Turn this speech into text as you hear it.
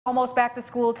Almost back to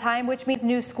school time, which means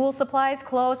new school supplies,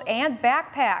 clothes, and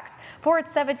backpacks. For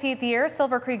its 17th year,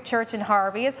 Silver Creek Church in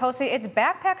Harvey is hosting its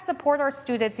Backpack Support Our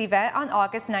Students event on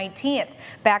August 19th.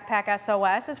 Backpack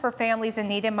SOS is for families in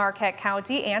need in Marquette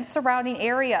County and surrounding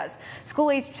areas.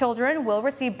 School-aged children will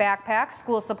receive backpacks,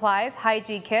 school supplies,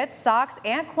 hygiene kits, socks,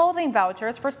 and clothing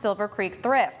vouchers for Silver Creek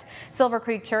Thrift. Silver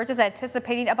Creek Church is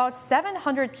anticipating about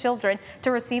 700 children to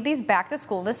receive these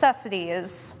back-to-school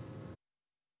necessities.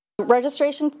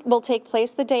 Registration will take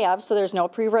place the day of, so there's no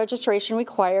pre-registration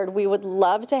required. We would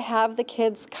love to have the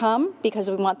kids come because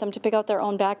we want them to pick out their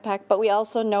own backpack, but we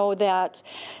also know that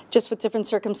just with different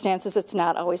circumstances, it's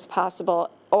not always possible.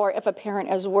 Or if a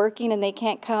parent is working and they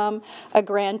can't come, a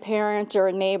grandparent or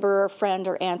a neighbor or friend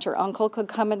or aunt or uncle could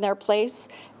come in their place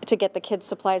to get the kids'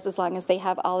 supplies as long as they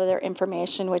have all of their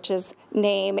information, which is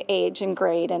name, age, and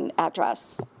grade, and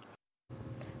address.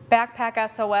 Backpack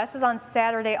SOS is on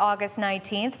Saturday, August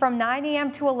 19th from 9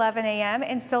 a.m. to 11 a.m.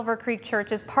 in Silver Creek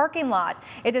Church's parking lot.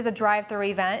 It is a drive-through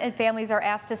event and families are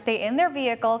asked to stay in their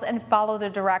vehicles and follow the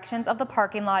directions of the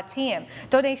parking lot team.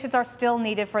 Donations are still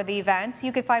needed for the event.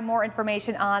 You can find more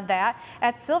information on that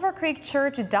at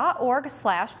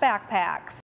silvercreekchurch.org/backpacks.